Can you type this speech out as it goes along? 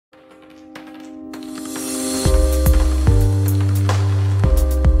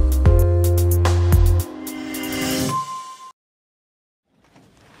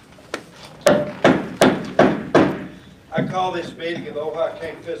Call this meeting of the Ohio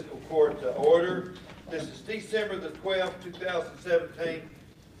County Fiscal Court to order. This is December the 12th, 2017,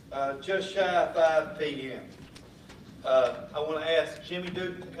 just shy of 5 p.m. I want to ask Jimmy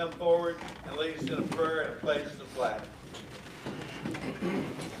Duke to come forward and lead us in a prayer and place the flag.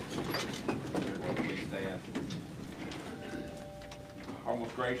 Please stand. Our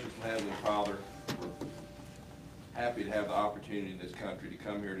most gracious and Heavenly Father, we're happy to have the opportunity in this country to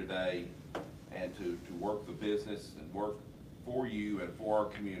come here today and to work the business and work for you and for our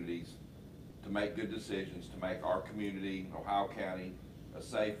communities to make good decisions, to make our community, Ohio County, a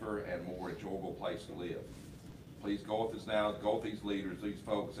safer and more enjoyable place to live. Please go with us now, go with these leaders, these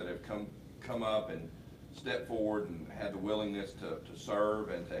folks that have come up and stepped forward and had the willingness to serve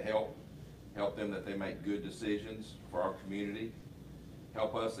and to help them that they make good decisions for our community.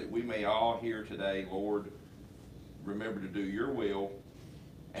 Help us that we may all here today, Lord, remember to do your will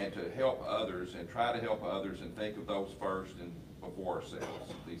and to help others and try to help others and think of those first and before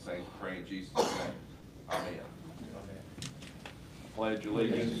ourselves. These things we pray in Jesus' name. Amen. Pledge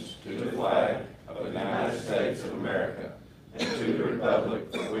allegiance to the flag of the United States of America and to the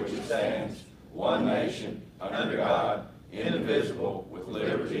republic for which it stands, one nation, under God, indivisible, with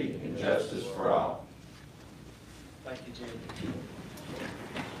liberty and justice for all. Thank you, Jimmy.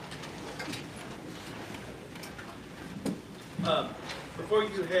 Before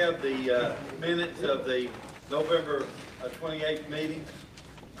you have the minutes of the November 28th meeting,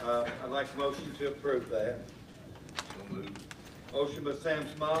 I'd like a motion to approve that. So moved. Motion by Sam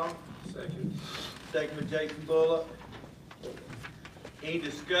Small. Second. Second by Jason Bullock. Any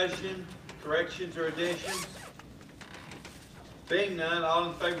discussion, corrections, or additions? Being none, all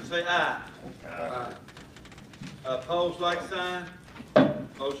in favor say aye. Aye. Opposed, like sign.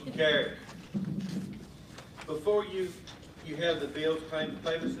 Motion carries. Before you have the bills, claims,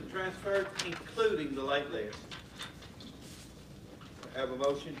 payments, and transfers, including the late list. I have a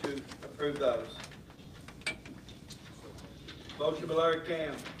motion to approve those. Motion by Larry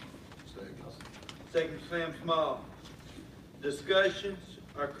Campbell. Second by Sam Small. Discussions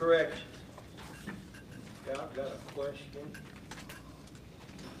or corrections? Yeah, I've got a question.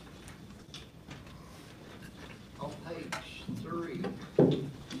 On page 3.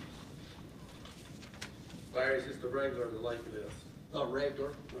 Larry, is this the regular or the late list? The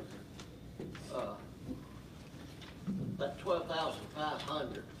regular. That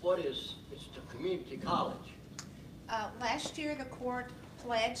 12,500. What is? It's the community college. Last year, the court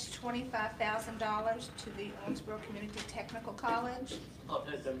pledged $25,000 to the Owensboro Community Technical College. Oh,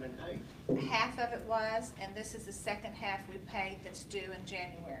 that hasn't been paid. Half of it was, and this is the second half we paid that's due in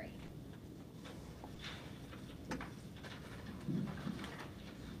January.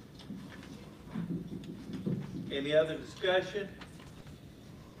 Any other discussion?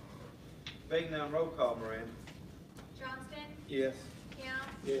 Being none, roll call, Miranda. Johnston, Yes. Kemp,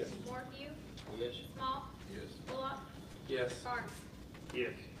 Yes. Morphew, Yes. Small, Yes. Bullock, Yes. Barnes.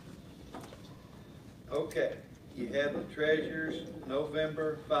 Yes. Okay, you have the treasurer's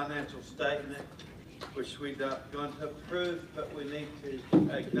November financial statement, which we're not going to approve, but we need to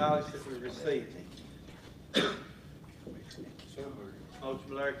acknowledge that we received it. So moved. Motion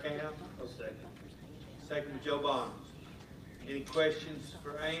by Larry Camp, I'll second. second by Joe Barnes. Any questions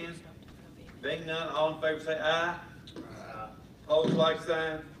for Ann? Being none, all in favor say aye. Opposed, like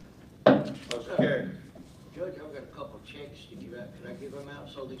sign. Motion carried. Judge, I've got a couple of checks to give out. Can I give them out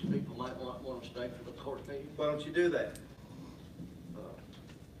so these people might want to stay for the court meeting? Why don't you do that?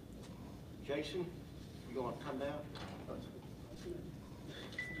 Jason, you want to come down? You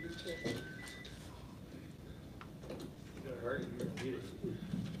got hurt, you get it.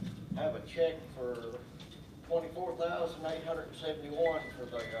 I have a check for $24,871 for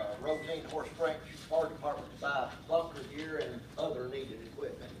the routine Horse Branch Fire Department to buy bunker gear and other needed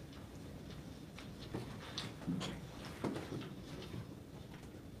equipment.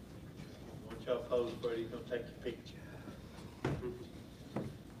 Once y'all pose for it, he's gonna take your picture.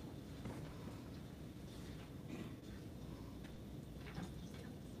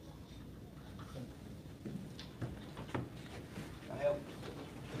 I have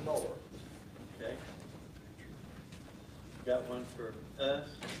more. Okay. Got one for us?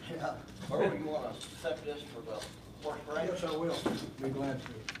 Yeah. Or you want to accept this for the Horse Branch? Yes, I will. Be glad to.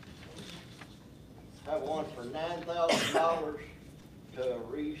 I have one for $9,000 to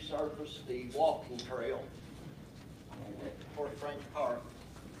resurface the walking trail at Horse Branch Park.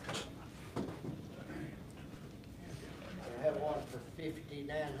 I have one for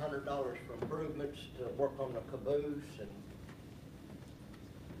 $5,900 for improvements to work on the caboose and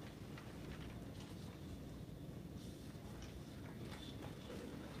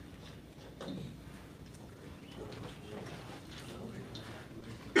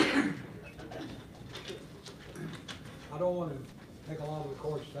don't want to take a lot of the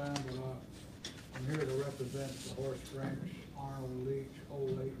court's time, but I'm here to represent the Horse Ranch, Arnold, Leach,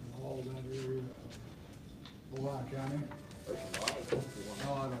 Old Leighton, all that area of Lehigh County.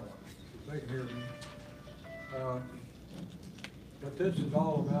 No, I don't. They can hear me. But this is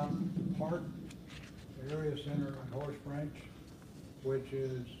all about Park, the area center at Horse Ranch, which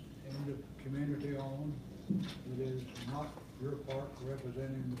is in the community owned. It is not your park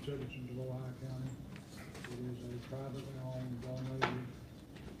representing the citizens of Lehigh County. It is a privately owned, donated,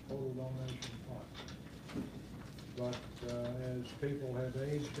 total donation park. But as people have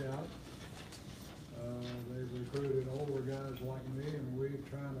aged out, they've recruited older guys like me, and we're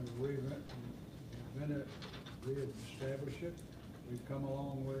trying to reestablish it. We've come a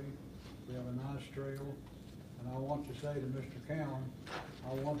long way. We have a nice trail. And I want to say to Mr. Cowan,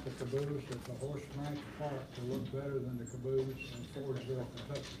 I want the caboose at the Horse Ranch Park to look better than the caboose in Fordsville,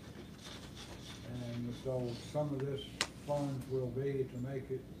 Kentucky. And so some of this funds will be to make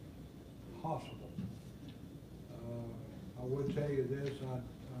it possible. I would tell you this, I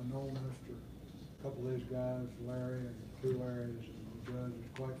know a couple of these guys, Larry and two Larrys, and the judge is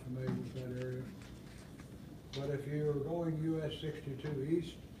quite familiar with that area. But if you're going US 62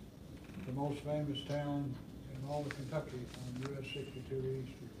 East, the most famous town in all of Kentucky on US 62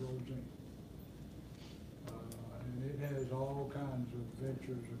 East is Rosine. And it has all kinds of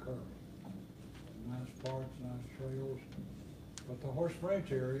ventures occurring. Nice parks, nice trails. But the Horse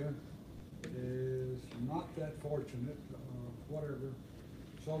Ranch area is not that fortunate, whatever.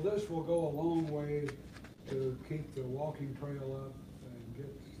 So this will go a long way to keep the walking trail up and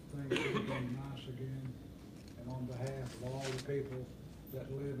get things looking nice again. And on behalf of all the people that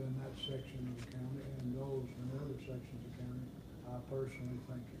live in that section of the county and those in other sections of the county, I personally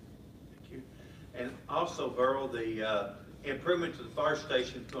thank you. Thank you. And also, Burl, the improvement to the fire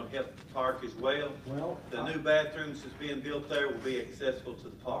station is going to help the park as well. Well, The new bathrooms that's being built there will be accessible to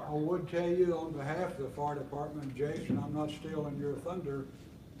the park. I would tell you on behalf of the fire department, Jason, I'm not stealing your thunder,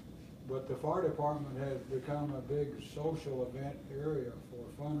 but the fire department has become a big social event area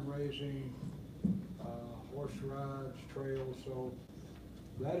for fundraising, horse rides, trails, so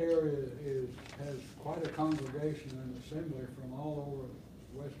that area has quite a congregation and assembly from all over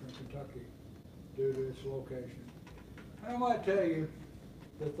western Kentucky due to its location. And I might tell you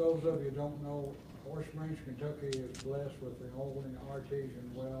that those of you who don't know, Horse Ranch, Kentucky is blessed with the only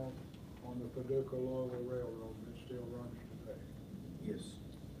artesian well on the Paducah-Louisville Railroad, and it still runs today. Yes.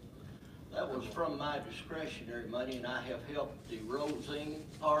 That was from my discretionary money, and I have helped the Rosine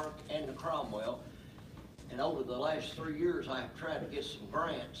Park and the Cromwell. And over the last 3 years, I have tried to get some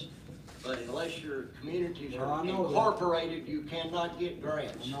grants, but unless your communities Well, I are know that. incorporated, you cannot get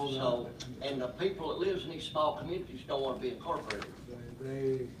grants. I know that. So, and the people that lives in these small communities don't want to be incorporated.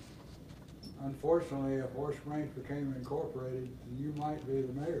 They unfortunately, if Horse Ranch became incorporated, you might be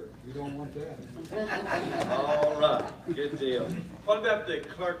the mayor. You don't want that. All right, good deal. What about the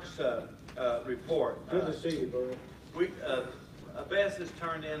clerk's report? Good to see you, Burl. Bess has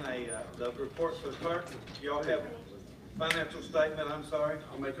turned in the report for the clerk. Y'all have financial statement, I'm sorry.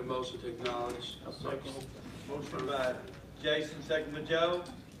 I'll make a motion to acknowledge. Motion by Jason, second by Joe.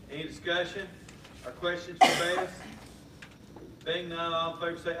 Any discussion or questions for Bess? Being none, all in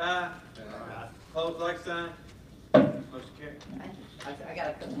favor say aye. Aye. Opposed, like sign. Motion carried. I got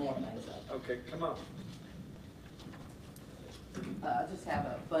a couple more things up. Okay, come on. I just have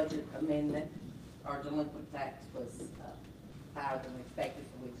a budget amendment. Our delinquent tax was higher than expected,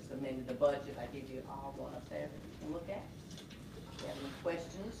 so we just amended the budget. I give you all one up there that you can look at. If you have any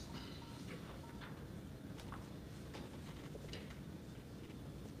questions?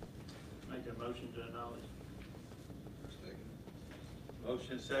 Make a motion to acknowledge.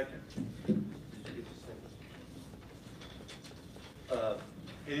 Motion second.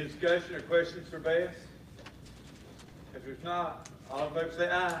 Any discussion or questions for Bess? If there's not, all in favor say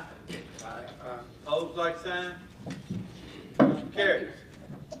aye. Aye. Opposed, like sign. Motion carries.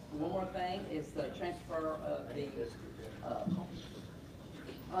 One more thing is the transfer of the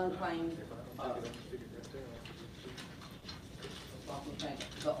unclaimed,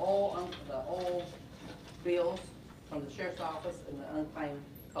 the oil bills from the sheriff's office and the unclaimed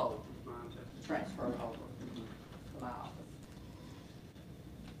coal transferred over to my office.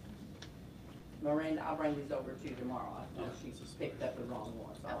 Miranda, I'll bring these over to you tomorrow. I know she picked up the wrong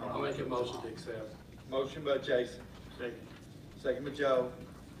ones. I'll make a motion to accept. Motion by Jason, Second. second by Joe.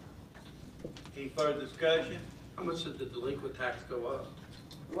 Any further discussion? How much did the delinquent tax go up?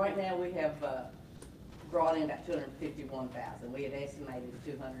 Right now, we have brought in about 251,000. We had estimated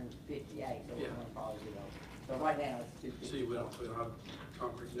 258, so we're Yeah. gonna probably be over. So right now, it's 250. See, we don't have a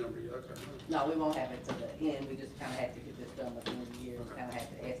concrete number yet, okay. No, we won't have it to the end, we just kinda have to get this done within the year, and kinda have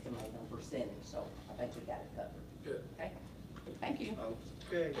to estimate on percentage, so I think we got it covered. Good. Okay, thank you.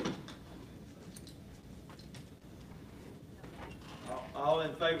 Okay. All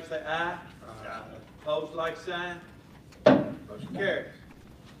in favor say aye. Aye. Opposed, like sign. Motion carries.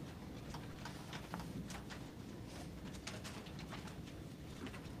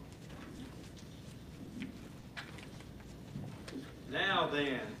 Now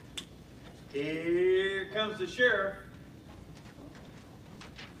then, here comes the sheriff.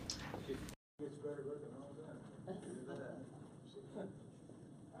 Gets better looking all that.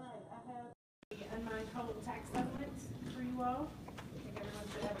 All right, I have the unmined total tax settlements for you all. I think everyone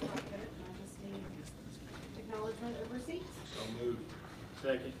should have a copy of it, and I just need acknowledgement of receipts. So moved.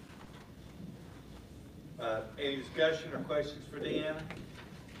 Second. Any discussion or questions for Deanna?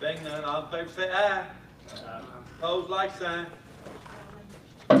 Being none, all in favor say aye. Aye. Opposed, like sign.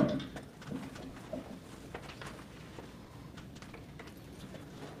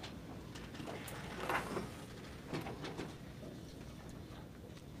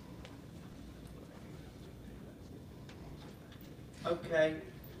 Okay,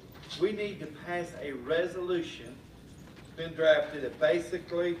 we need to pass a resolution. It's been drafted. It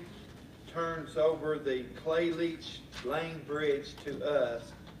basically turns over the Clay Leach Lane Bridge to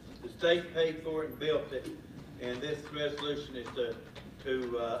us. The state paid for it and built it, and this resolution is to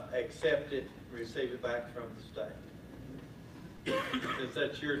accept it, receive it back from the state. Since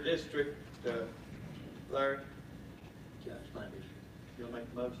that's your district, Larry, Judge, my district. you'll make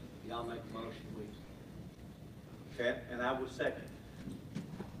the motion? Y'all make the motion, please. Okay, and I will second.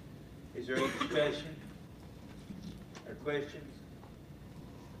 Is there any discussion or questions?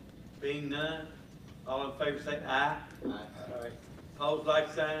 Being none, all in favor say aye. Aye. All right. Opposed,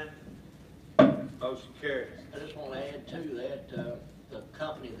 like sign. Motion carries. I just want to add to that, the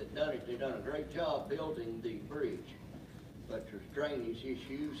company that done it, they done a great job building the bridge. But there's drainage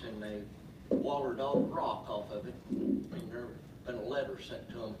issues and they watered all the rock off of it. And there's been a letter sent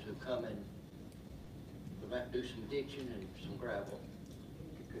to them to come and do some ditching and some gravel.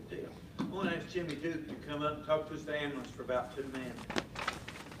 Good deal. I want to ask Jimmy Duke to come up and talk to us the ambulance for about 2 minutes.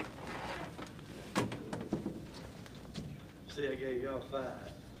 See, I gave y'all 5.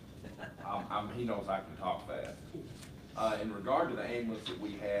 He knows I can talk fast. In regard to the ambulance that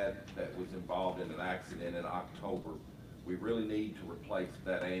we had that was involved in an accident in October, we really need to replace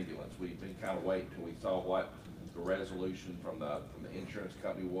that ambulance. We've been kind of waiting until we saw what the resolution from the insurance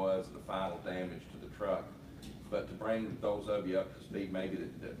company was and the final damage to the truck. But to bring those of you up to speed, maybe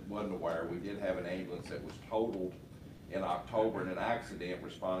that wasn't aware, we did have an ambulance that was totaled in October in an accident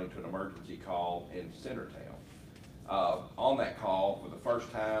responding to an emergency call in Centertown. On that call, for the first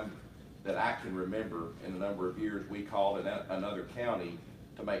time that I can remember in a number of years, we called another county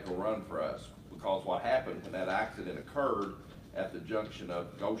to make a run for us. Because what happened when that accident occurred at the junction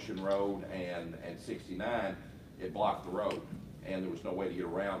of Goshen Road and 69, it blocked the road and there was no way to get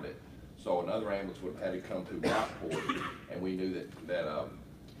around it. So another ambulance would have had to come through Rockport, and we knew that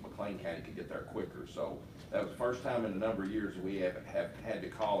McLean County could get there quicker. So that was the first time in a number of years we have had to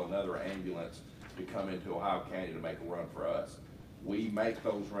call another ambulance to come into Ohio County to make a run for us. We make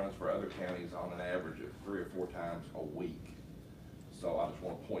those runs for other counties on an average of 3 or 4 times a week. So I just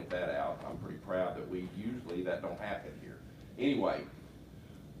want to point that out. I'm pretty proud that usually that don't happen here. Anyway,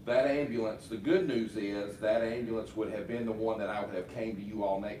 that ambulance, the good news is that ambulance would have been the one that I would have came to you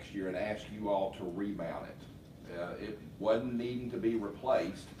all next year and asked you all to remount it. It wasn't needing to be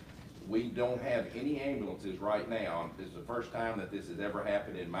replaced. We don't have any ambulances right now. This is the first time that this has ever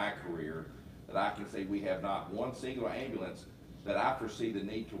happened in my career that I can say we have not one single ambulance that I foresee the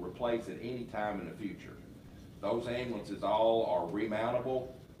need to replace at any time in the future. Those ambulances all are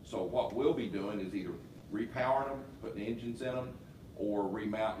remountable, so what we'll be doing is either repowering them, putting engines in them, or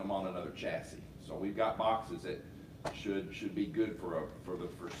remounting them on another chassis. So we've got boxes that should be good for the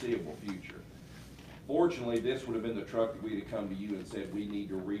foreseeable future. Fortunately, this would have been the truck that we'd have come to you and said we need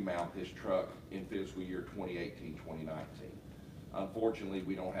to remount this truck in fiscal year 2018-2019. Unfortunately,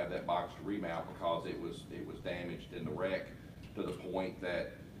 we don't have that box to remount because it was damaged in the wreck to the point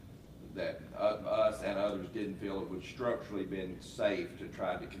that us and others didn't feel it would structurally been safe to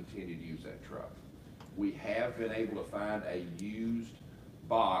try to continue to use that truck. We have been able to find a used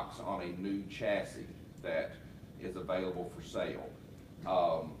box on a new chassis that is available for sale.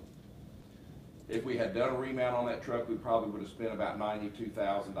 If we had done a remount on that truck, we probably would have spent about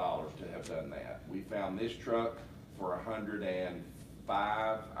 $92,000 to have done that. We found this truck for $105,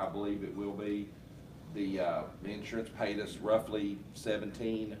 I believe it will be. The insurance paid us roughly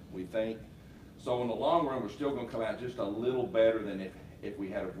 $17, we think. So in the long run, we're still gonna come out just a little better than if we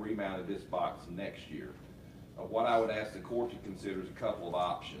had remounted this box next year. What I would ask the court to consider is a couple of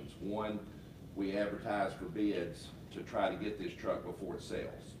options. One, we advertise for bids to try to get this truck before it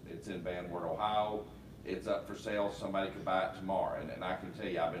sells. It's in Van Wert, Ohio. It's up for sale. Somebody could buy it tomorrow. And I can tell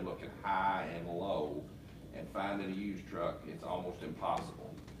you, I've been looking high and low, and finding a used truck, it's almost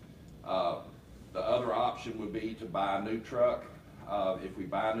impossible. The other option would be to buy a new truck. If we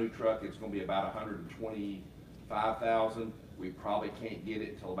buy a new truck, it's gonna be about $125,000. We probably can't get it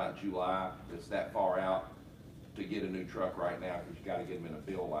until about July. It's that far out to get a new truck right now, because you gotta get them in a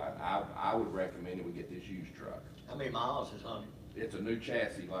bill line. I would recommend that we get this used truck. How many miles is on it? It's a new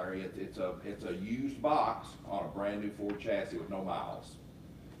chassis, Larry. It's a used box on a brand new Ford chassis with no miles.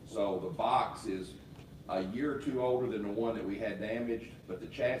 So the box is a year or two older than the one that we had damaged, but the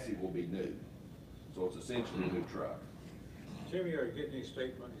chassis will be new. So it's essentially a new truck. Jimmy, are you getting any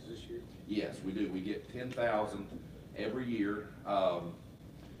state monies this year? Yes, we do. We get 10,000 every year.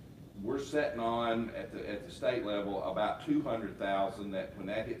 We're setting on at the state level about 200,000. That when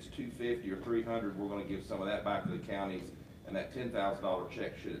that hits 250 or 300, we're going to give some of that back to the counties, and that $10,000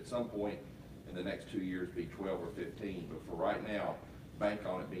 check should at some point in the next 2 years be 12 or 15. But for right now, bank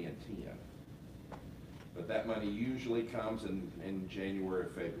on it being 10. But that money usually comes in January or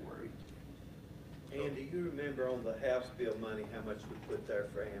February. And do you remember on the House bill money, how much we put there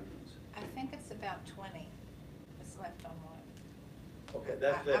for ambulance? I think it's about 20 that's left on one. Okay,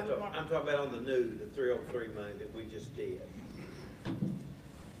 that's I left would over. want- I'm talking about on the new, the 303 money that we just did.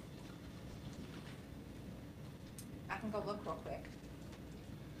 I can go look real quick.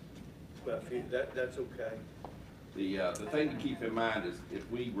 But if you, that's okay. The thing to keep in mind is if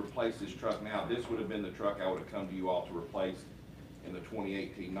we replace this truck now, this would have been the truck I would have come to you all to replace in the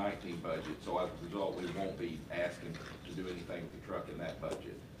 2018-19 budget. So as a result, we won't be asking to do anything with the truck in that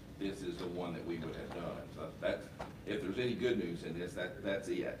budget. This is the one that we would have done. So that's, if there's any good news in this, that's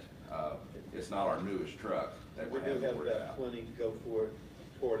it. It's not our newest truck that We we're do having to have worry about about. 20 to go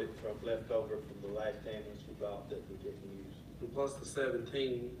toward it from left over from the last ambulance we bought that we didn't use. And plus the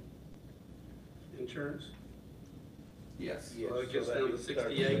 17 insurance. Yes. Yes, So it so gets that'd down to be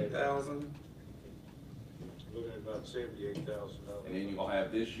 68,000. Looking at about $78,000. And then you'll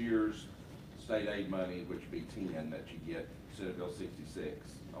have this year's state aid money, which would be 10 that you get, Senate Bill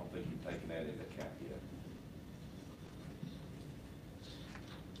 66. I don't think you've taken that into account yet.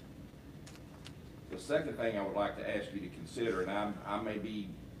 The second thing I would like to ask you to consider, and I may be,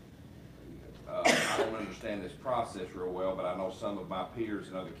 I don't understand this process real well, but I know some of my peers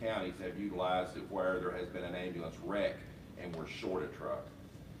in other counties have utilized it where there has been an ambulance wreck and we're short a truck.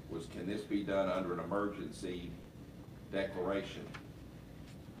 Can this be done under an emergency declaration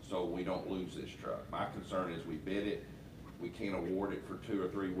so we don't lose this truck? My concern is we bid it, we can't award it for 2 or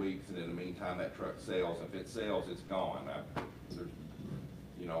 3 weeks, and in the meantime that truck sells. If it sells, it's gone.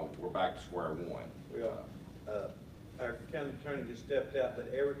 We're back to square one. We are. Our county attorney just stepped out,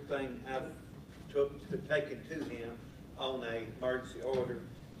 but everything I've taken to him on a emergency order,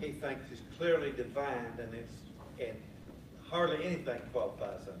 he thinks is clearly defined, and hardly anything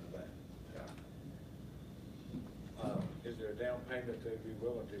qualifies under that. Is there a down payment they'd be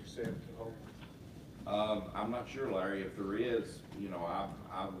willing to accept to hold? I'm not sure, Larry. If there is, I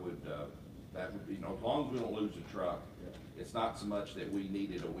would, that would be, as long as we don't lose the truck. It's not so much that we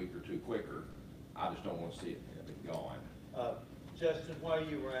need it a week or two quicker. I just don't want to see it gone. Justin, while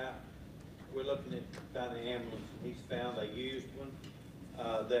you were out, we're looking at finding an ambulance, and he's found a used one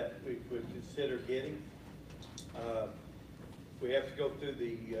that we would consider getting. We have to go through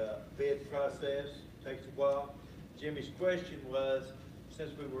the bid process, takes a while. Jimmy's question was,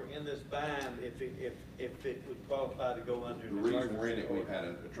 since we were in this bind, if it would qualify to go under. The reason we're in it, we've had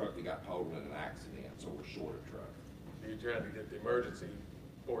a truck that got totaled in an accident, so we're short a truck. You tried to get the emergency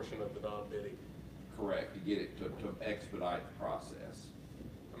portion of the non-bidding. Correct, to get it to expedite the process.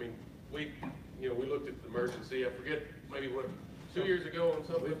 I mean, we looked at the emergency, I forget, maybe what, 2 years ago on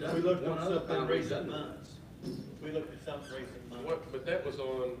something? We looked at something recent months. We looked at something recent months. But that was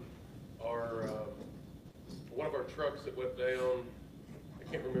on our, one of our trucks that went down, I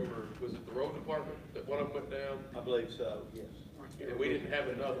can't remember, was it the road department that one of them went down? I believe so, yes. And we didn't have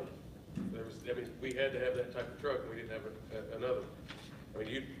another. We had to have that type of truck, and we didn't have another. I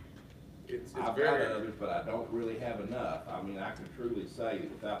mean, it's I've very. got others, but I don't really have enough. I mean, I can truly say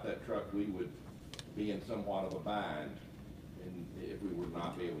that without that truck, we would be in somewhat of a bind, and if we would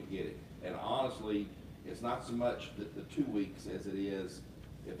not be able to get it. And honestly, it's not so much the 2 weeks as it is,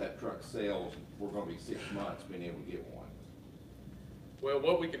 if that truck sells, we're gonna be 6 months being able to get one. Well,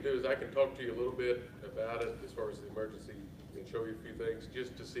 what we can do is I can talk to you a little bit about it as far as the emergency, and show you a few things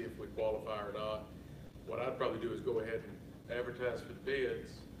just to see if we qualify or not. What I'd probably do is go ahead and advertise for the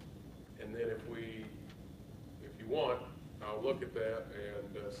bids, and then if you want, I'll look at that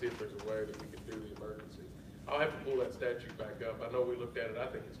and see if there's a way that we can do the emergency. I'll have to pull that statute back up. I know we looked at it, I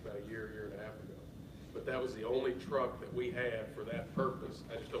think it's about a year and a half ago. But that was the only truck that we had for that purpose.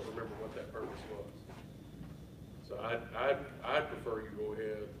 I just don't remember what that purpose was. So I'd prefer you go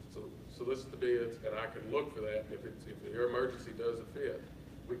ahead, solicit the bids, and I can look for that. If your emergency doesn't fit,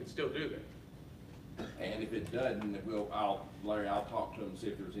 we can still do that. And if it doesn't, Larry, I'll talk to them and see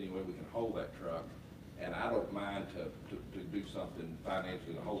if there's any way we can hold that truck. And I don't mind to do something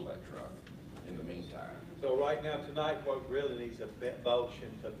financially to hold that truck in the meantime. So right now, tonight, what really needs a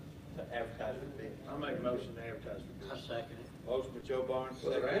motion to advertise for bid. I'll make a motion to advertise for I bids. second it. Motion by Joe Barnes,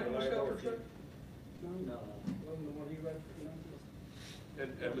 Was second it by animal Larry shelter Morphy. truck? No. Wasn't the one he read?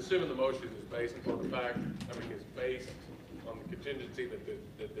 And I'm assuming the motion is based upon the fact, it's based on the contingency that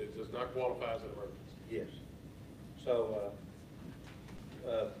it does not qualify as an emergency. Yes. So,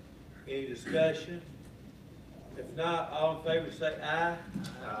 any discussion? If not, all in favor say aye.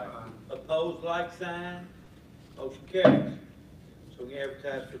 Aye. Opposed, like sign. Motion carries. So we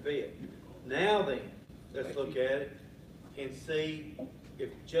advertise for bid. Now then, let's look at it and see if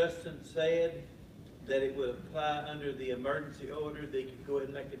Justin said that it would apply under the emergency order, they could go ahead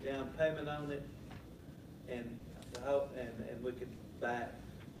and make a down payment on it, and we could buy it.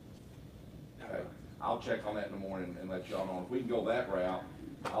 Okay, I'll check on that in the morning and let y'all know. If we can go that route,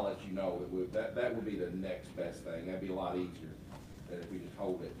 I'll let you know. That would be the next best thing. That'd be a lot easier than if we just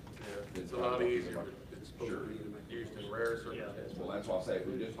hold it. Yeah, it's a lot easier, but it's supposed to be used in rare circumstances. Well, that's why I say if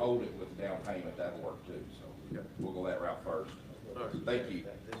we just hold it with the down payment, that'll work too. So we'll go that route first. All right. Thank you.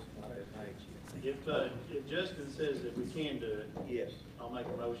 If Justin says that we can do it, Yes. I'll make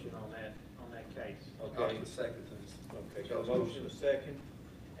a motion on that case. Okay. The second thing. Okay, got a motion, a second,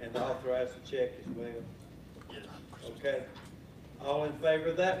 and authorize the check as well. Okay, all in favor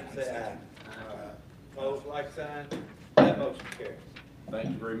of that, say aye. Opposed, like sign, that motion carries. Thank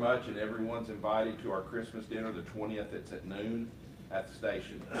you very much, and everyone's invited to our Christmas dinner, the 20th. It's at noon at the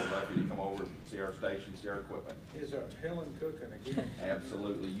station. We'd love you to come over and see our station, see our equipment. Is Helen cooking again?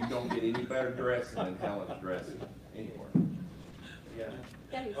 Absolutely. You don't get any better dressing than Helen's dressing anywhere. Yeah.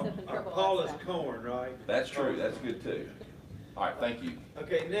 Got yourself in trouble Paula's last time. corn, right? That's true. That's good too. All right, thank you.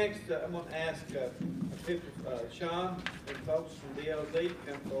 Okay, next, I'm gonna ask, Sean and folks from DLD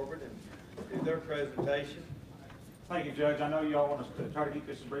to come forward and do their presentation. Thank you, Judge. I know you all want us to try to keep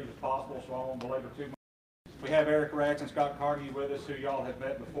this as brief as possible, so I won't belabor too much. We have Eric Rags and Scott Carnegie with us, who y'all have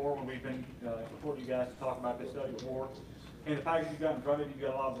met before when we've been before you guys to talk about this study before. In the package you've got in front of you, you've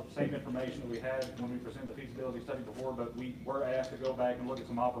got a lot of the same information that we had when we presented the feasibility study before, but we were asked to go back and look at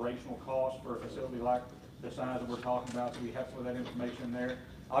some operational costs for a facility like the size that we're talking about, so we have some of that information in there.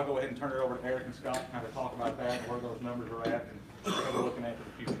 I'll go ahead and turn it over to Eric and Scott to kind of talk about that and where those numbers are at and what we're looking at for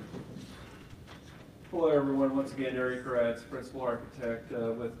the future. Hello, everyone. Once again, Eric Ratz, Principal Architect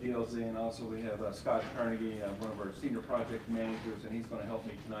with DLZ, and also we have Scott Carnegie, one of our Senior Project Managers, and he's going to help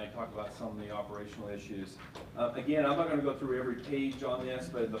me tonight talk about some of the operational issues. Again, I'm not going to go through every page on this,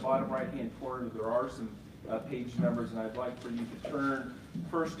 but in the bottom right-hand corner, there are some page numbers, and I'd like for you to turn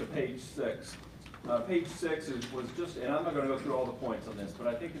first to page 6. Page 6 was just, and I'm not going to go through all the points on this, but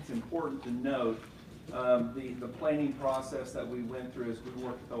I think it's important to note the planning process that we went through as we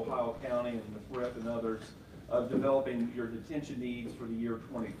worked with Ohio County and with RIP and others of developing your detention needs for the year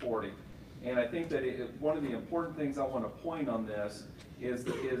 2040. And I think that one of the important things I want to point on this is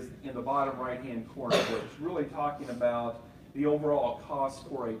in the bottom right-hand corner, where it's really talking about the overall cost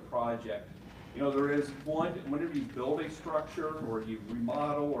for a project. You know, there is whenever you build a structure or you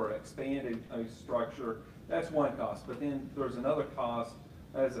remodel or expand a structure, that's one cost. But then there's another cost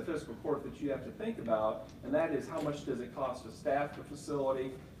as a fiscal court that you have to think about, and that is how much does it cost to staff the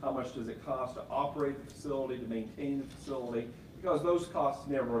facility, how much does it cost to operate the facility, to maintain the facility, because those costs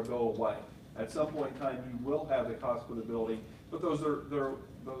never go away. At some point in time, you will have the cost for the building, but those are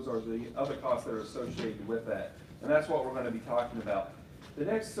the other costs that are associated with that. And that's what we're going to be talking about. The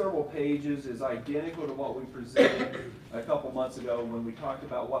next several pages is identical to what we presented a couple months ago when we talked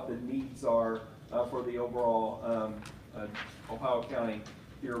about what the needs are for the overall Ohio County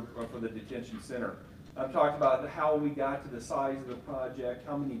here for the detention center. I've talked about how we got to the size of the project,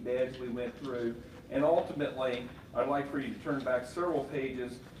 how many beds we went through, and ultimately, I'd like for you to turn back several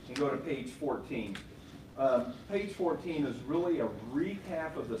pages and go to page 14. Page 14 is really a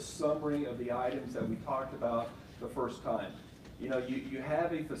recap of the summary of the items that we talked about the first time. You know, you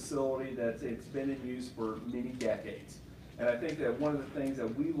have a facility that's been in use for many decades. And I think that one of the things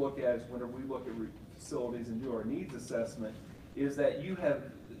that we look at is whenever we look at facilities and do our needs assessment is that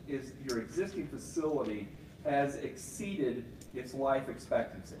your existing facility has exceeded its life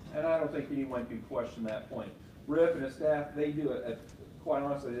expectancy. And I don't think anyone can question that point. Rip and his staff, quite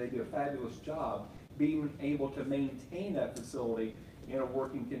honestly, they do a fabulous job being able to maintain that facility in a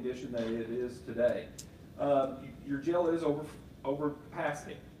working condition that it is today. Your jail is over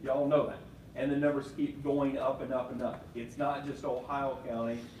capacity. Y'all know that. And the numbers keep going up and up and up. It's not just Ohio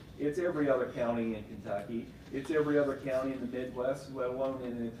County, it's every other county in Kentucky. It's every other county in the Midwest, let alone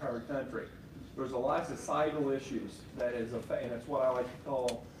in the entire country. There's a lot of societal issues that is, and that's what I like to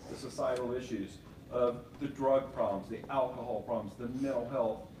call the societal issues of the drug problems, the alcohol problems, the mental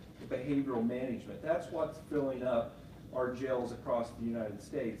health, the behavioral management. That's what's filling up our jails across the United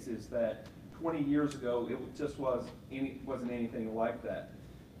States, is that 20 years ago, it just wasn't anything like that.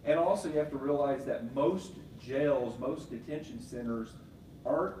 And also you have to realize that most jails, most detention centers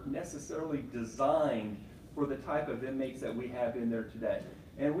aren't necessarily designed for the type of inmates that we have in there today.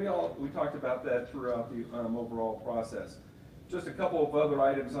 And we talked about that throughout the overall process. Just a couple of other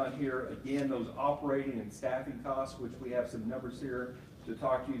items on here. Again, those operating and staffing costs, which we have some numbers here to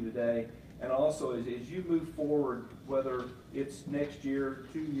talk to you today. And also, as you move forward, whether it's next year,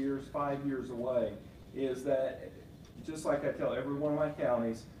 2 years, 5 years away, is that, just like I tell every one of my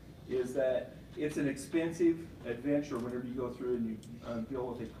counties, is that it's an expensive adventure whenever you go through and you deal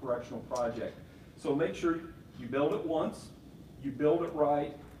with a correctional project. So make sure you build it once, you build it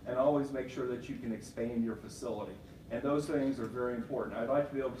right, and always make sure that you can expand your facility. And those things are very important. I'd like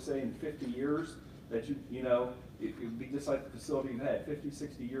to be able to say in 50 years that you know, it would be just like the facility you've had, 50,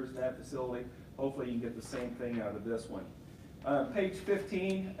 60 years in that facility. Hopefully you can get the same thing out of this one. Page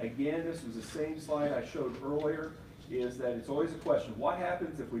 15, again, this was the same slide I showed earlier, is that it's always a question, what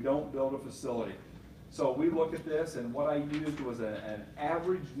happens if we don't build a facility? So we look at this, and what I used was an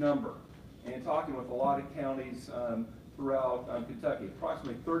average number, and talking with a lot of counties throughout Kentucky,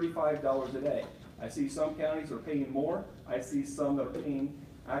 approximately $35 a day. I see some counties are paying more. I see some that are paying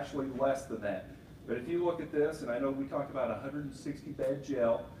actually less than that. But if you look at this, and I know we talked about a 160-bed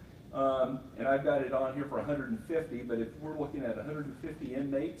jail, and I've got it on here for 150, but if we're looking at 150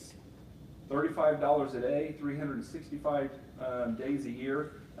 inmates, $35 a day, 365 days a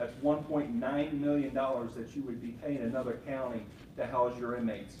year, that's $1.9 million that you would be paying another county to house your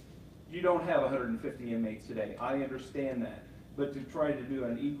inmates. You don't have 150 inmates today. I understand that. But to try to do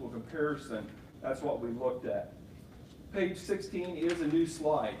an equal comparison, that's what we looked at. Page 16 is a new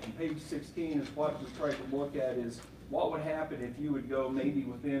slide. And page 16 is what we tried to look at, is what would happen if you would go maybe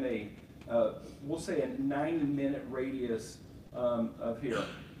within a, we'll say a 90-minute radius of here.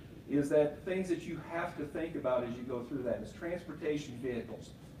 Is that things that you have to think about as you go through that is transportation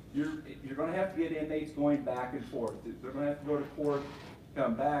vehicles. You're going to have to get inmates going back and forth. They're going to have to go to court,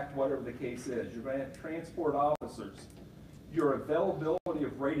 come back, whatever the case is. You're going to have to transport officers. Your availability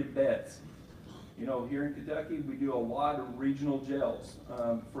of rated beds. You know, here in Kentucky, we do a lot of regional jails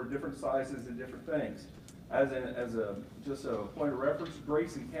for different sizes and different things. Just a point of reference,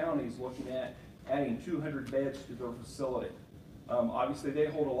 Grayson County is looking at adding 200 beds to their facility. Obviously, they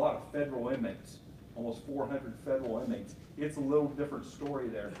hold a lot of federal inmates, almost 400 federal inmates. It's a little different story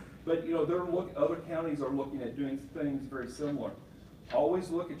there. But, you know, other counties are looking at doing things very similar. Always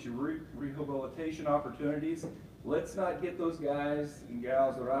look at your rehabilitation opportunities. Let's not get those guys and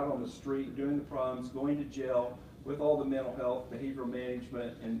gals that are out on the street doing the problems, going to jail with all the mental health, behavioral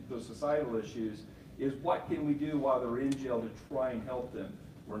management, and those societal issues, is what can we do while they're in jail to try and help them?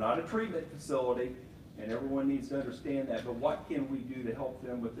 We're not a treatment facility, and everyone needs to understand that, but what can we do to help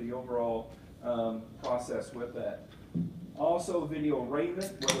them with the overall process with that? Also, video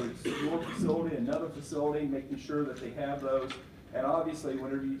arraignment, whether it's your facility, another facility, making sure that they have those. And obviously,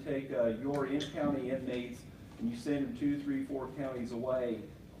 whenever you take your in-county inmates and you send them 2, 3, 4 counties away,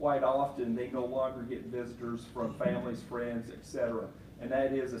 quite often they no longer get visitors from families, friends, etc. And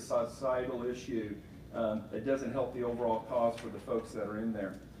that is a societal issue that doesn't help the overall cause for the folks that are in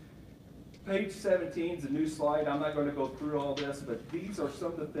there. Page 17 is a new slide. I'm not going to go through all this, but these are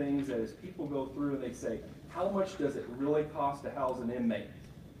some of the things that as people go through and they say, how much does it really cost to house an inmate?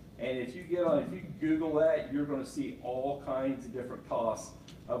 And if you Google that, you're going to see all kinds of different costs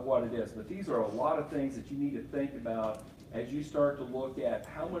of what it is. But these are a lot of things that you need to think about as you start to look at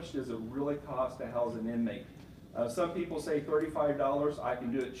how much does it really cost to house an inmate. Some people say $35, I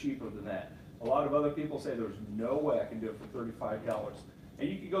can do it cheaper than that. A lot of other people say there's no way I can do it for $35. And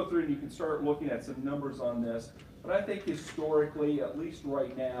you can go through and you can start looking at some numbers on this. But I think historically, at least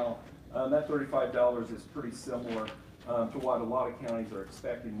right now, that $35 is pretty similar to what a lot of counties are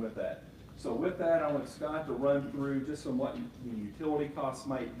expecting with that. So with that, I want Scott to run through just some what the utility costs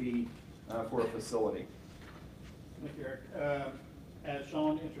might be for a facility. Thank you, Eric. As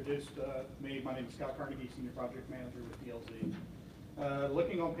Sean introduced me, my name is Scott Carnegie, Senior Project Manager with DLZ.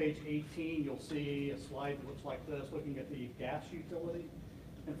 Looking on page 18, you'll see a slide that looks like this, looking at the gas utility.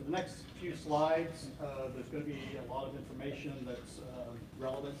 And for the next few slides, there's going to be a lot of information that's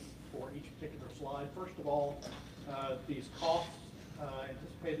relevant for each particular slide. First of all, these costs,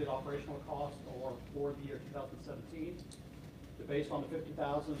 anticipated operational costs are for the year 2017. They're based on the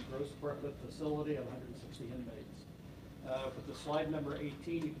 50,000 gross square foot facility of 160 inmates. For the slide number 18,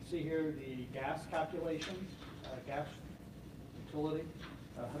 you can see here the gas calculation, gas utility,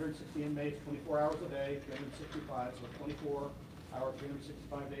 160 inmates, 24 hours a day, 365, so 24-hour,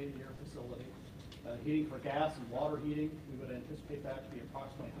 365-day a year facility. Heating for gas and water heating, we would anticipate that to be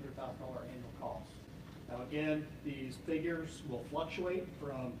approximately $100,000 annual cost. Now again, these figures will fluctuate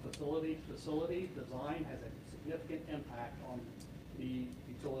from facility to facility. Design has a significant impact on the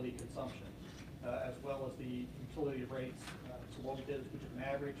utility consumption, as well as the utility rates. So what we did is we took an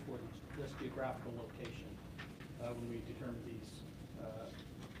average for this geographical location when we determined these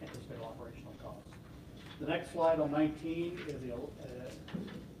anticipated operational costs. The next slide on 19 is the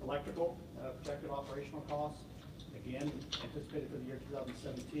electrical projected operational costs. Again, anticipated for the year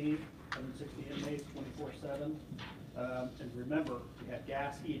 2017, 160 inmates, 24/7. And remember, we have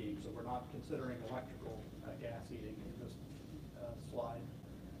gas heating, so we're not considering electrical gas heating in this slide.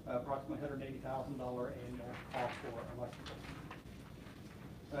 Approximately $180,000 annual cost for electrical.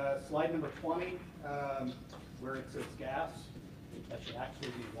 Slide number 20, where it says gas, that should actually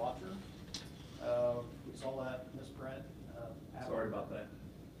be water. We saw that misprint. Sorry about that.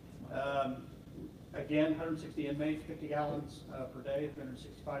 Again, 160 inmates, 50 gallons per day,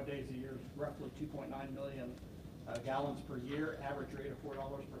 365 days a year, roughly 2.9 million gallons per year, average rate of $4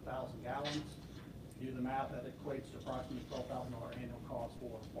 per 1,000 gallons. If you do the math, that equates to approximately $12,000 annual cost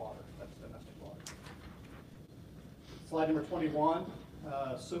for water. That's domestic water. Slide number 21,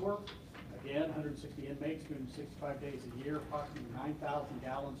 sewer. Again, 160 inmates, 365 days a year, approximately 9,000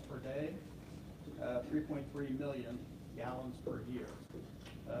 gallons per day, 3.3 million gallons per year.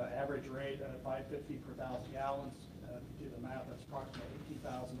 Average rate of $5.50 per 1,000 gallons. If you do the math, that's approximately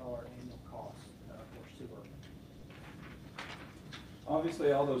 $18,000 annual cost for sewer.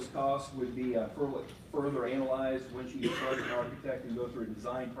 Obviously, all those costs would be further analyzed once you get started as an architect and go through a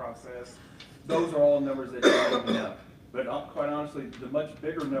design process. Those are all numbers that you don't even know. But quite honestly, the much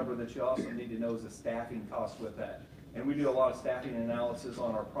bigger number that you also need to know is the staffing cost with that. And we do a lot of staffing analysis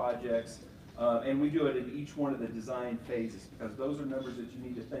on our projects, and we do it in each one of the design phases, because those are numbers that you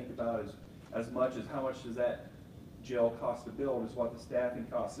need to think about as much as how much does that jail cost to build is what the staffing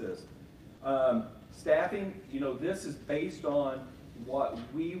cost is. Staffing, this is based on what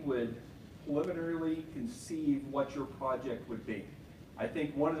we would preliminarily conceive what your project would be. I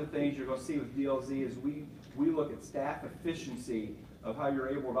think one of the things you're going to see with DLZ is we look at staff efficiency of how you're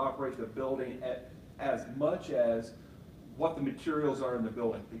able to operate the building as much as what the materials are in the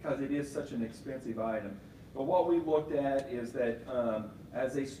building, because it is such an expensive item. But what we looked at is that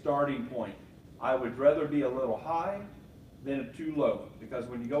as a starting point, I would rather be a little high than too low, because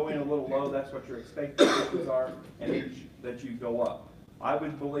when you go in a little low, that's what your expectations are, and that you go up. I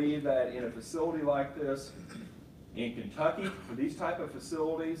would believe that in a facility like this, in Kentucky, for these type of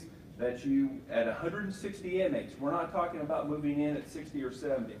facilities, that you, at 160 inmates, we're not talking about moving in at 60 or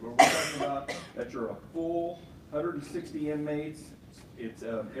 70, but we're talking about that you're a full 160 inmates. It's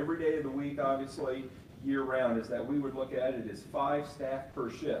every day of the week, obviously, year round, is that we would look at it as 5 staff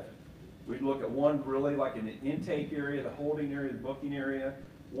per shift. We'd look at one really like in an intake area, the holding area, the booking area,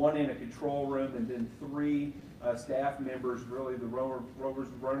 one in a control room, and then 3 staff members, really the rovers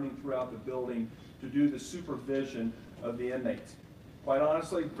running throughout the building to do the supervision of the inmates. Quite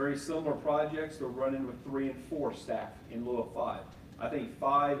honestly, very similar projects, they're running with 3 and 4 staff in lieu of 5. I think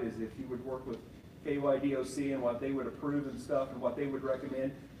 5 is if you would work with KYDOC and what they would approve and stuff and what they would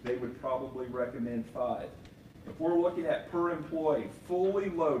recommend, they would probably recommend 5. If we're looking at per employee,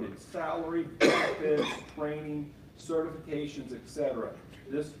 fully loaded, salary, benefits, training, certifications, etc.,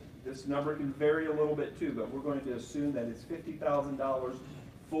 this number can vary a little bit too, but we're going to assume that it's $50,000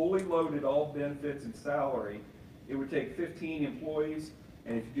 fully loaded, all benefits and salary. It would take 15 employees,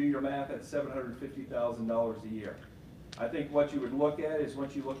 and if you do your math, that's $750,000 a year. I think what you would look at is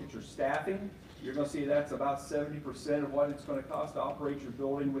once you look at your staffing, you're going to see that's about 70% of what it's going to cost to operate your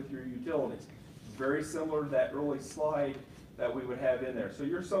building with your utilities. Very similar to that early slide that we would have in there. So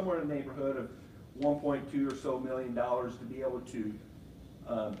you're somewhere in the neighborhood of $1.2 or so million to be able to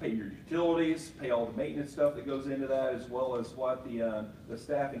pay your utilities, pay all the maintenance stuff that goes into that, as well as what the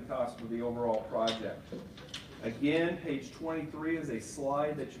staffing costs for the overall project. Again, page 23 is a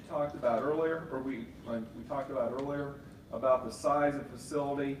slide that you talked about earlier, or we talked about earlier, about the size of the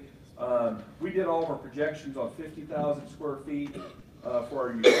facility. We did all of our projections on 50,000 square feet for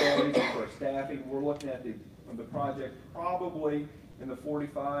our utilities and for our staffing. We're looking at the project probably in the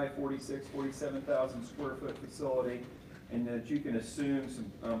 45, 46, 47,000 square foot facility, and that you can assume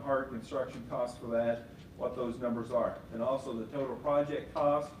some hard construction costs for that, what those numbers are. And also the total project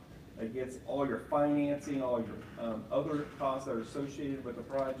cost. It gets all your financing, all your other costs that are associated with the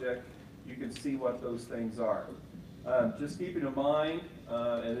project. You can see what those things are. Just keeping in mind,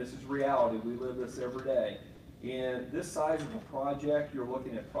 and this is reality, we live this every day, in this size of a project, you're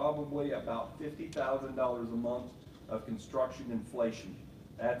looking at probably about $50,000 a month of construction inflation.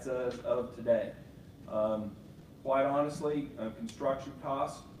 That's as of today. Quite honestly, construction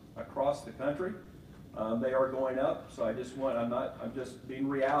costs across the country, they are going up. So I'm just being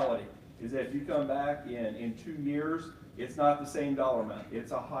reality, is that if you come back in 2 years, it's not the same dollar amount.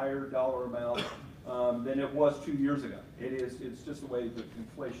 It's a higher dollar amount than it was 2 years ago. It's just the way the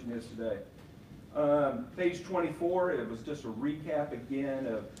inflation is today. Page 24, it was just a recap again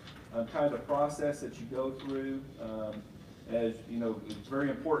of kind of the process that you go through. As you know, it's very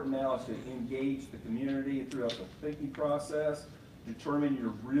important now is to engage the community throughout the thinking process, determine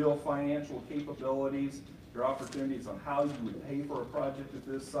your real financial capabilities, your opportunities on how you would pay for a project of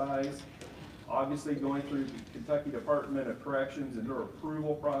this size. Obviously going through the Kentucky Department of Corrections and their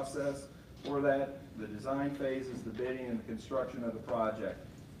approval process for that, the design phases, the bidding, and the construction of the project.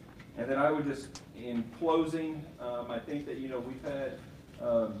 And then I would just, in closing, I think that, we've had,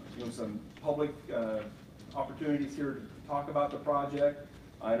 some public opportunities here to talk about the project.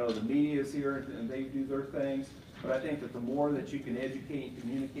 I know the media is here and they do their things, but I think that the more that you can educate and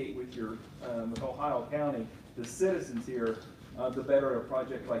communicate with with Ohio County, the citizens here, the better a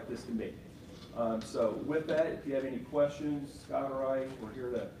project like this can be. So with that, if you have any questions, Scott or I, we're here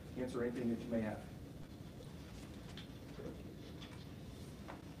to answer anything that you may have.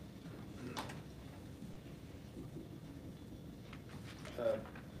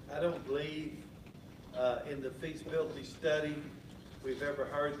 I don't believe in the feasibility study we've ever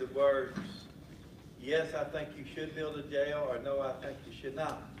heard the words, yes, I think you should build a jail, or no, I think you should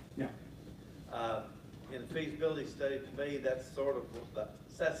not. Yeah. In the feasibility study, to me, that's sort of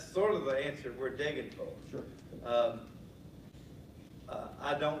the answer we're digging for. Sure.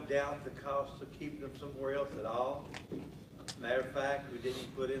 I don't doubt the cost of keeping them somewhere else at all. Matter of fact, we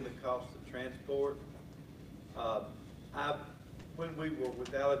didn't put in the cost of transport. When we were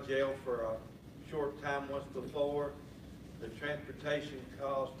without a jail for a short time once before, the transportation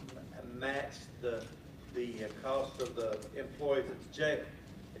cost matched the cost of the employees at the jail.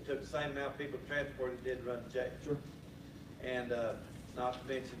 It took the same amount of people to transport it did run the jail. Sure. And not to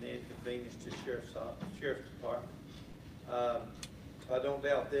mention the inconvenience to the sheriff's department. I don't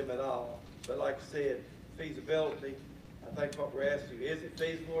doubt them at all. But like I said, feasibility, I think what we're asking you, is it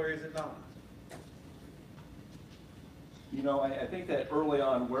feasible or is it not? I think that early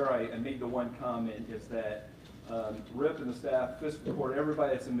on where I made the one comment is that Rip and the staff, fiscal court,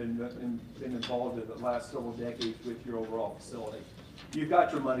 everybody that's been involved in the last several decades with your overall facility, you've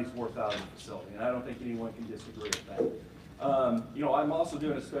got your money's worth out of the facility, and I don't think anyone can disagree with that. I'm also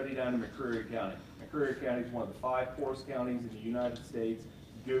doing a study down in McCreary County. McCreary County is one of the 5 poorest counties in the United States.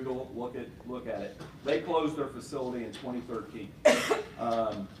 Google, look at it. They closed their facility in 2013.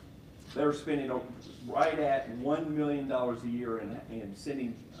 They're spending right at $1 million a year in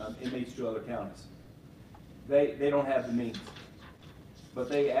sending inmates to other counties. They don't have the means, but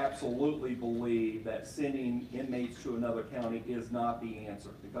they absolutely believe that sending inmates to another county is not the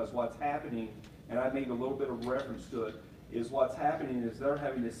answer, because what's happening, and I made a little bit of reference to it, is what's happening is they're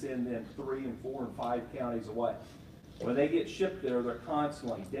having to send them 3 and 4 and 5 counties away. When they get shipped there, they're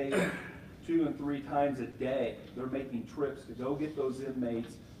constantly, daily, 2 and 3 times a day, they're making trips to go get those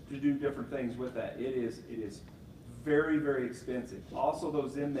inmates to do different things with that. It is very, very expensive. Also,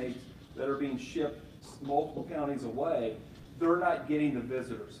 those inmates that are being shipped multiple counties away, they're not getting the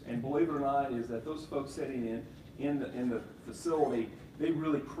visitors. And believe it or not, is that those folks sitting in the facility, they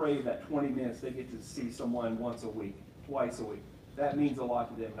really crave that 20 minutes they get to see someone once a week, twice a week. That means a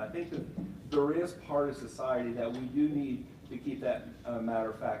lot to them. And I think that there is part of society that we do need to keep that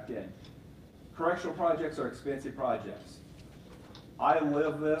matter of fact in. Correctional projects are expensive projects. I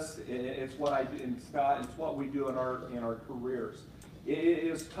live this. It's what I do, and Scott, it's what we do in our careers. It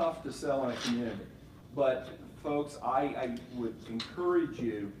is tough to sell in a community, but folks, I would encourage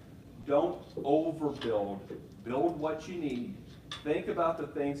you, don't overbuild. Build what you need. Think about the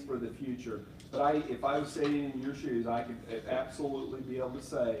things for the future. But if I was sitting in your shoes, I could absolutely be able to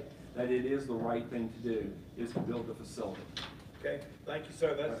say that it is the right thing to do, is to build the facility. Okay, thank you,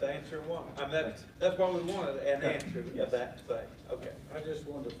 sir, that's the answer one. I mean, that's why we wanted an answer of Yes. that thing, okay. I just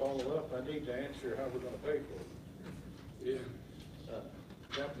wanted to follow up, I need to answer how we're gonna pay for it. Yeah.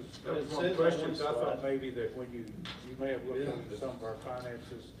 That was But it one of the says on questions, I one thought slide. maybe that when you may have looked into some of our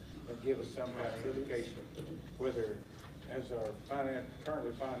finances and give us some kind of indication whether, as our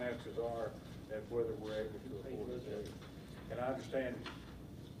currently finances are, that whether we're able to afford a jail. And I understand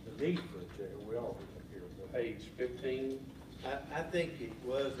the need for a jail, we all here, but Page 15. I think it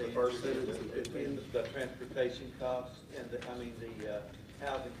was The first answered sentence. in the transportation costs and the housing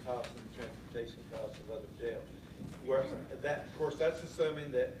costs and the transportation costs of other jails. Where that, of course, that's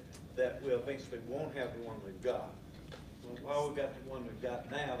assuming that we eventually won't have the one we've got. While we've got the one we've got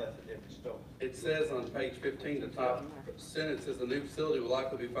now, that's a different story. It says on page 15, the top sentence is the new facility will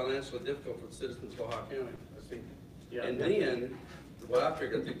likely be financially difficult for the citizens of Ohio County. Yeah. And then, what I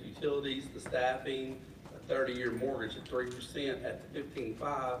figured, the utilities, the staffing, a 30-year mortgage at 3% at the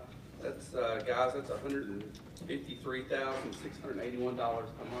 15.5, that's, guys, that's $153,681 a month.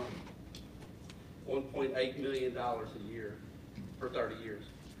 $1.8 million a year for 30 years.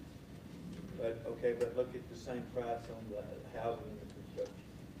 But, okay, but look at the same price on the housing and construction.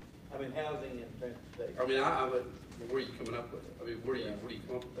 I mean, housing and transportation. I mean, I would, where are you coming up with it? I mean, where do you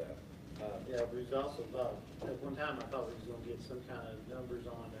come up with that? Yeah, but he's also thought, at one time I thought we was gonna get some kind of numbers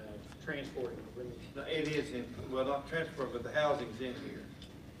on, transporting. No, it is in, well, not transport, but the housing's in here.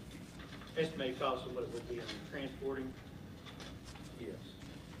 Estimated cost of what it would be in transporting. Yes.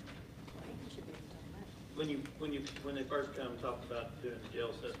 When they first come and talked about doing the jail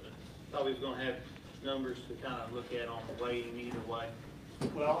assessment, thought we was gonna have numbers to kind of look at on the weighting either way.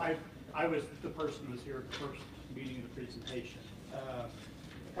 Well, I was the person who was here at the first meeting of the presentation. A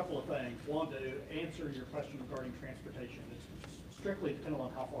couple of things. One, to answer your question regarding transportation, it's strictly dependent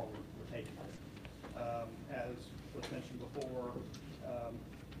on how far we're taking it. As was mentioned before,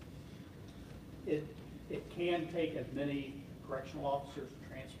 it can take as many correctional officers to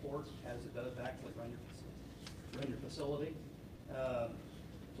transport as it does to actually run your facility.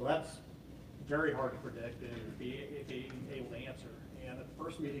 So that's very hard to predict and be able to answer. And at the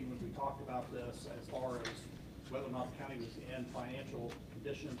first meeting, when we talked about this, as far as whether or not the county was in financial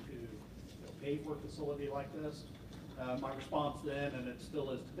condition to pay for a facility like this, my response then, and it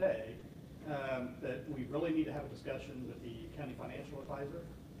still is today, that we really need to have a discussion with the county financial advisor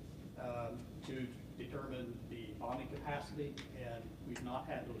to determine the bonding capacity, and we've not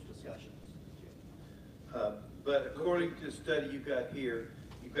had those discussions. But according to the study you got here,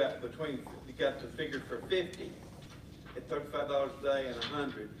 you got the figure for 50 at $35 a day and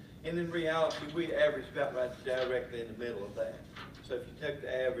 100. And in reality, we average about right directly in the middle of that. So if you take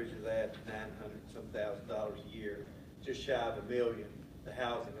the average of that, $900-some thousand a year, just shy of $1 million, the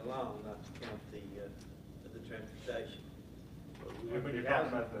housing alone, not to count the transportation. And when you're talking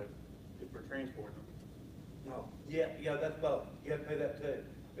about the, If we're transporting them. No, yeah, that's both. You have to pay that too.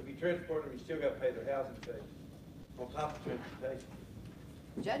 If you transport them, you still got to pay their housing fee on top of transportation.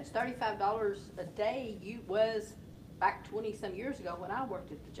 Judge, $35 a day was back 20-some years ago when I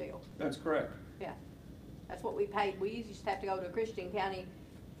worked at the jail. That's correct. Yeah, that's what we paid. We used to have to go to Christian County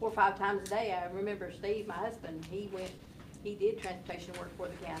 4 or 5 times a day. I remember Steve, my husband, he did transportation work for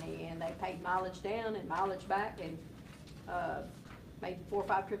the county, and they paid mileage down and mileage back, and made 4 or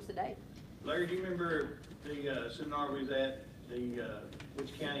 5 trips a day. Larry, do you remember the seminar we was at,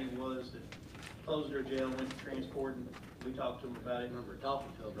 which county it was that closed their jail, went to transport, and we talked to them about I it? remember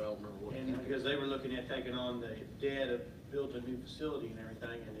talking to them, but I don't remember what. And county. because they were looking at taking on the debt of building a new facility and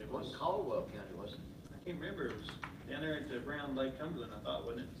everything, and it It was, wasn't Caldwell County, was it? I can't remember, it was down there at the around Lake Cumberland, I thought,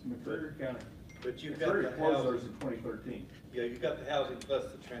 wasn't it? McCreary County. But you've got McCreary the closed theirs housing. in 2013. Yeah, you got the housing plus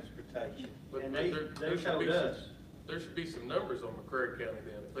the transportation. But And there they should told be some- us. There should be some numbers on McCreary County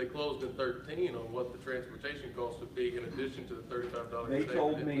then. If they closed in 13, on what the transportation cost would be in addition to the $35 a They day.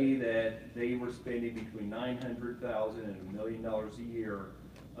 told me that they were spending between $900,000 and $1 million a year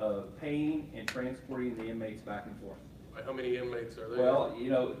of paying and transporting the inmates back and forth. How many inmates are there? Well, you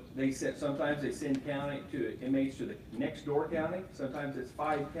know, they said sometimes they send inmates to the next door county, sometimes it's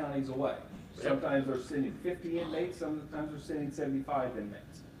 5 counties away. Sometimes they're sending 50 inmates, sometimes they're sending 75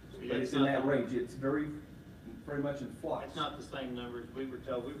 inmates. But it's in that range, it's very much in flux. It's not the same numbers we were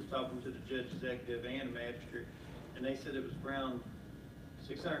told. We was talking to the judge executive and the magistrate, and they said it was around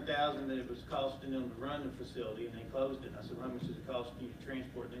 $600,000 that it was costing them to run the facility, and they closed it. I said, how much does it cost you to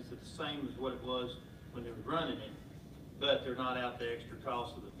transport? And they said the same as what it was when they were running it, but they're not out the extra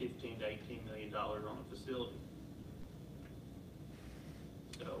cost of the $15 to $18 million on a facility.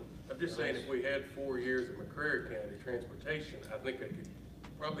 So I'm just saying, if we had 4 years in McCreary County transportation, I think they could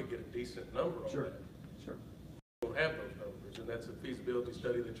probably get a decent number on Sure, that. sure. We don't have those numbers, and that's a feasibility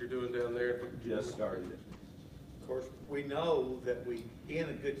study that you're doing down there. Just started it. Of course, we know that we in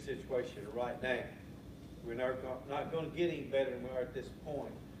a good situation right now. We're not gonna get any better than we are at this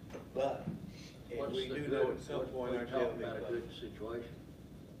point, but and What's we the do good- know at some what- point we're our jail will talking be about a closed. good situation.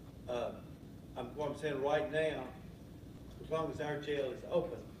 I'm saying right now, as long as our jail is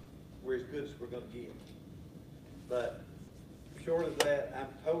open, we're as good as we're gonna get. But short of that, I'm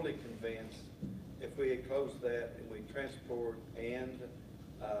totally convinced if we had closed that and we transport and,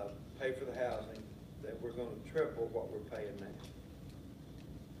 pay for the housing, that we're gonna triple what we're paying now.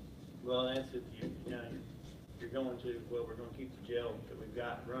 Well, that's if you're going to, well, we're gonna keep the jail that we've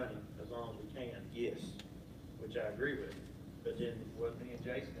got running as long as we can. Yes. Which I agree with. But then what me and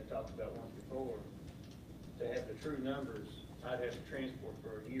Jason had talked about once before, to have the true numbers, I'd have to transport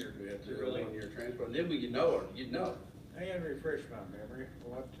for a year. We have to to do really. a 1 year transport, and then when you know it, you know. And refresh my memory,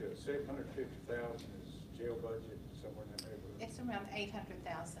 what, 750,000 is jail budget, somewhere in that neighborhood? It's around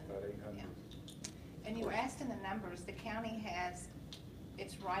 800,000. About 800. Yeah. And you were asking the numbers, the county has,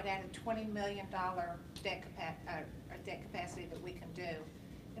 it's right at a $20 million debt capacity that we can do.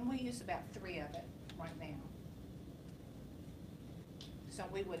 And we use about 3 of it right now. So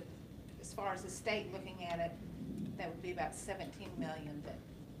we would, as far as the state looking at it, that would be about 17 million that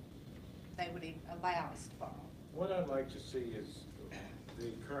they would allow us to borrow. What I'd like to see is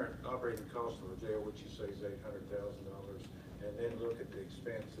the current operating cost of the jail, which you say is $800,000, and then look at the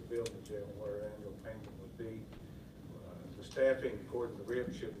expense of building the jail and what our annual payment would be. The staffing, according to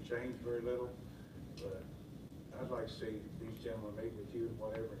RIP, shouldn't change very little, but I'd like to see these gentlemen meet with you and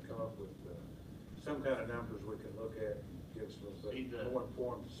whatever and come up with some kind of numbers we can look at, give us a little bit more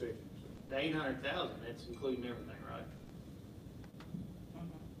informed decisions. The 800,000, that's including everything, right?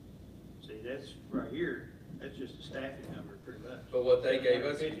 See, that's right here, that's just a staffing number, pretty much. But what they gave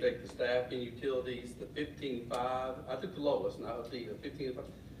us, if you take the staffing, utilities, the 15.5, I took the lowest, not the 15.5.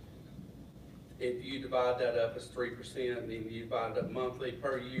 If you divide that up as 3%, and then you divide it up monthly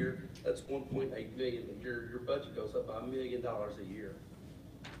per year, that's 1.8 million. And your budget goes up by $1 million a year.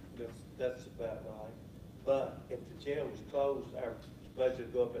 That's about right. But if the jail was closed, our budget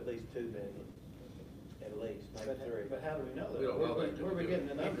would go up at least 2 million, at least, maybe 3. But how do we know We don't know that. Where are we getting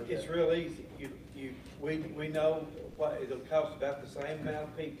the numbers? It's real easy. We know what, it'll cost about the same amount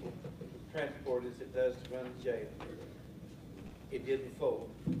of people to transport as it does to run the jail. It did before.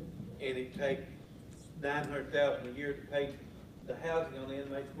 And it take $900,000 a year to pay the housing on the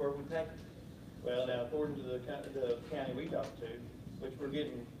inmates where we take them. Well, now, according to the county we talked to, which we're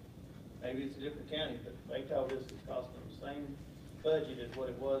getting, maybe it's a different county, but they told us it's costing them the same budget as what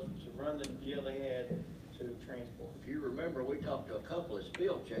it was to run the jail they had to transport. If you remember, we talked to a couple of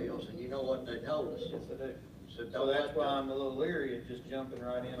spill jails, and you know what they told us? Yes, I do. So So don't that's let why them- I'm a little leery of just jumping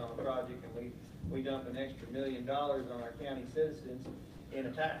right in on a project, and we dump an extra $1 million on our county citizens in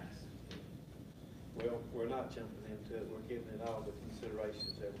a tax. Well, we're not jumping into it. We're giving it all the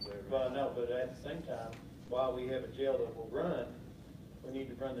considerations everywhere. Well, no, but at the same time, while we have a jail that will run, we need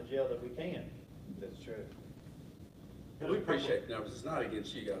to run the jail that we can. That's true. We appreciate the numbers, it's not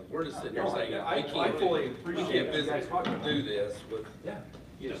against you guys, we're just sitting here No, saying, I we can't, fully we appreciate can't you physically guys talking about do this with, Yeah.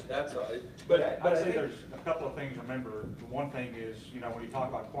 just, that's all. But I I'd say think- there's a couple of things to remember. The one thing is, when you talk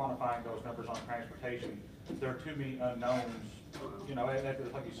about quantifying those numbers on transportation, there are too many unknowns.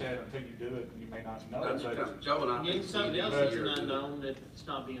 Like you said, until you do it, you may not know. That's But kind of, Joe and I. And think something we need else a that's year an or two. unknown that's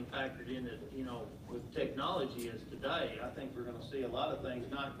not being factored in that, with technology as today, I think we're gonna see a lot of things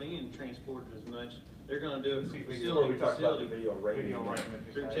not being transported as much. They're gonna do it See, from we facility to talked about the facility video rating. Video rating.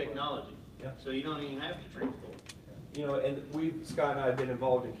 through technology. Yeah. So you don't even have to transport. And Scott and I have been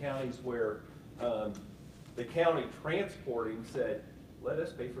involved in counties where the county transporting said, let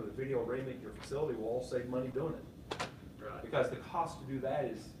us pay for the video rating at your facility, we'll all save money doing it. Right. Because the cost to do that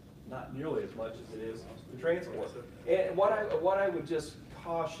is not nearly as much as it is to transport. And what I would just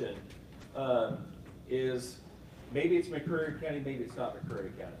caution is, maybe it's McCreary County, maybe it's not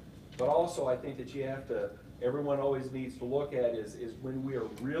McCreary County. But also, I think that you have to, everyone always needs to look at is when we are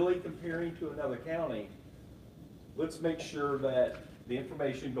really comparing to another county, let's make sure that the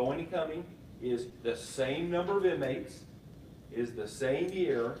information going and coming is the same number of inmates, is the same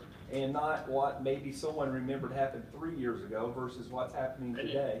year, and not what maybe someone remembered happened 3 years ago versus what's happening And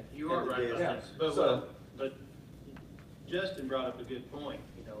today. You are right about Yeah. that. But, So- but Justin brought up a good point.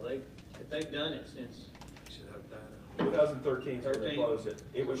 If they've done it since, 2013 is when they 13. closed it.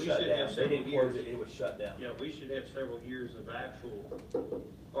 It was We shut should down. have They several didn't close years. it, it was shut down. we should have several years of actual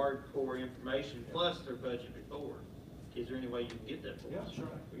hardcore information plus their budget before. Is there any way you can get that for us? Yeah, sure.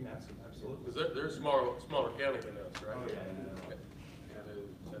 We can ask them, absolutely. Because they're a smaller county than us, right? Oh, yeah. And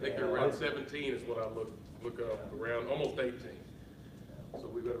around 17 is what I look up, around almost 18. So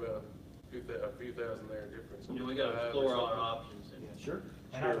we've got about a few thousand there difference. You know, we gotta explore all our options. And Sure.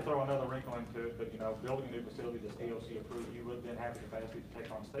 And not to throw another wrinkle into it, but, you know, building a new facility that's DOC approved, you would then have the capacity to take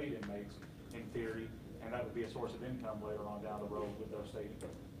on state inmates in theory, and that would be a source of income later on down the road with those state.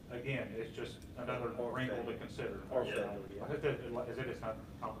 Again, it's just another wrinkle to consider. Or As it is not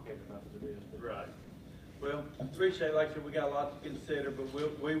complicated enough as it is. but- Right. Well, appreciate, like I said, we got a lot to consider, but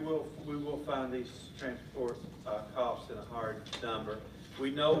we will find these transport, costs in a hard number. We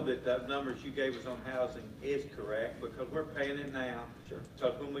know that the numbers you gave us on housing is correct, because we're paying it now. Sure.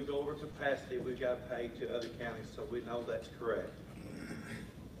 So when we go over capacity, we've got to pay to other counties, so we know that's correct.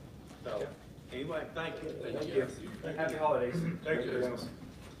 So, anyway, thank you. Thank you. Happy holidays. Thank you.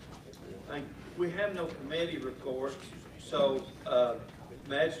 We have no committee reports, so,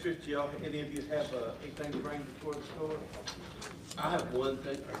 magistrates, y'all, any of you have, anything to bring before the court? I have one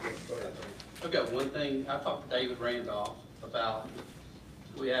thing, I've got one thing, I talked to David Randolph about,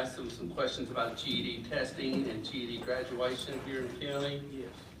 we asked him some questions about GED testing and GED graduation here in the county. Yes.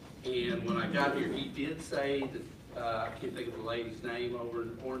 And when I got here, he did say that, I can't think of the lady's name over in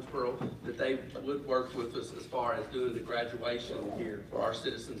Orangeboro, that they would work with us as far as doing the graduation here for our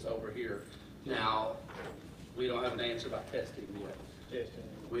citizens over here. Now, we don't have an answer about testing yet.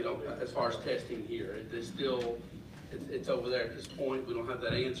 We don't, as far as testing here, it's still, it's over there at this point, we don't have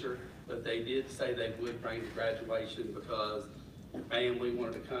that answer, but they did say they would bring the graduation because your family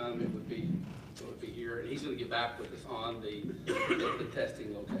wanted to come, it would be here, and he's gonna get back with us on the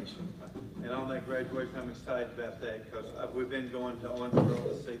testing location. And on that graduation, I'm excited about that, because we've been going to Owensboro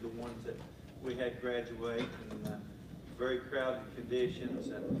to see the ones that we had graduate, and very crowded conditions,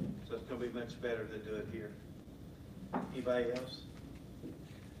 and so it's gonna be much better to do it here. Anybody else?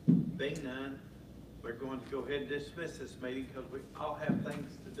 Being none, we're going to go ahead and dismiss this meeting, because we all have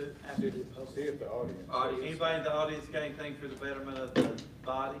things to do after this. I'll see if the audience. Anybody in the audience got anything for the betterment of the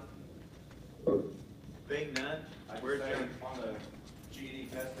body? Being none, we're adjourned. On the GED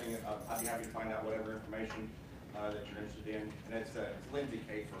testing, I'd be happy to find out whatever information that you're interested in. And it's Lindsay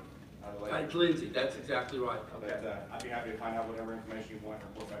Kafer, the lady. It's Lindsay, that's exactly right. But I'd be happy to find out whatever information you want and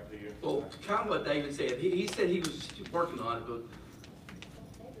report back to you. Well, kind of what David said, he said he was working on it, but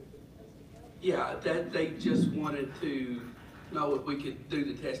yeah, that they just wanted to know if we could do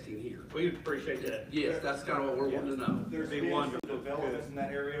the testing here. we appreciate that. Yes, that's kind of what we're wanting to know. There's Be been wonderful. some developments in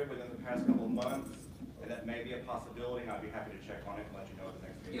that area within the past couple of months, and that may be a possibility, and I'd be happy to check on it and let you know at the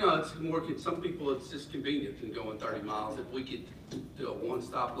next meeting. You know, it's more, some people, it's just convenient than going 30 miles. If we could do a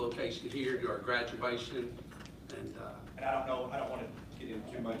one-stop location here, do our graduation, and, And I don't want to get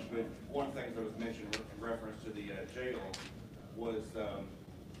into too much, but one of the things that was mentioned in reference to the jail was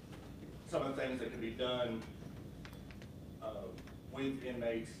some of the things that can be done with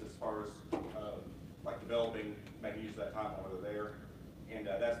inmates as far as like developing, making use of that time while they're there. And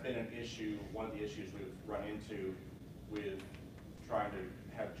that's been an issue, one of the issues we've run into with trying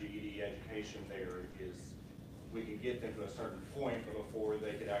to have GED education there is we can get them to a certain point, but before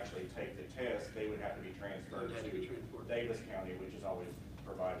they could actually take the test, they would have to be transferred to Davis County, which is always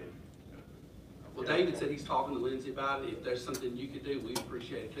provided. well, David said he's talking to Lindsay about it. If there's something you could do, we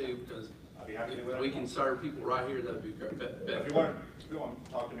appreciate it too, because I'd be happy to do if that. we can serve people right here, that would be great. If you want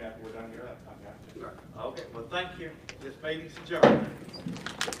to talk to me after we're done here, I'd be happy to. Okay, well, thank you. This meeting's adjourned.